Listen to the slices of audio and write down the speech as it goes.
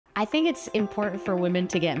I think it's important for women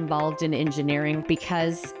to get involved in engineering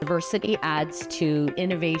because diversity adds to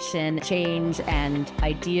innovation, change, and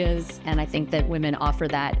ideas. And I think that women offer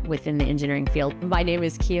that within the engineering field. My name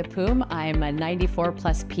is Kia Puhm. I'm a 94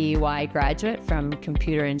 plus PEY graduate from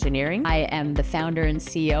computer engineering. I am the founder and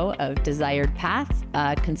CEO of Desired Path,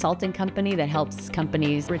 a consulting company that helps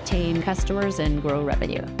companies retain customers and grow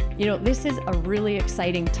revenue. You know, this is a really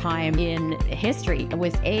exciting time in history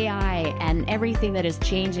with AI and everything that is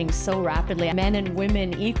changing so rapidly. Men and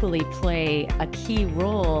women equally play a key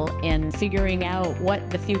role in figuring out what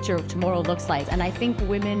the future of tomorrow looks like. And I think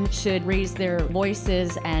women should raise their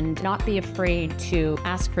voices and not be afraid to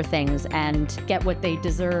ask for things and get what they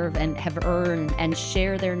deserve and have earned and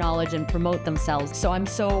share their knowledge and promote themselves. So I'm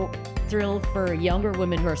so thrilled for younger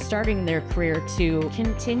women who are starting their career to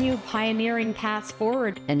continue pioneering paths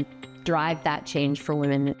forward and drive that change for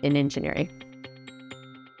women in engineering.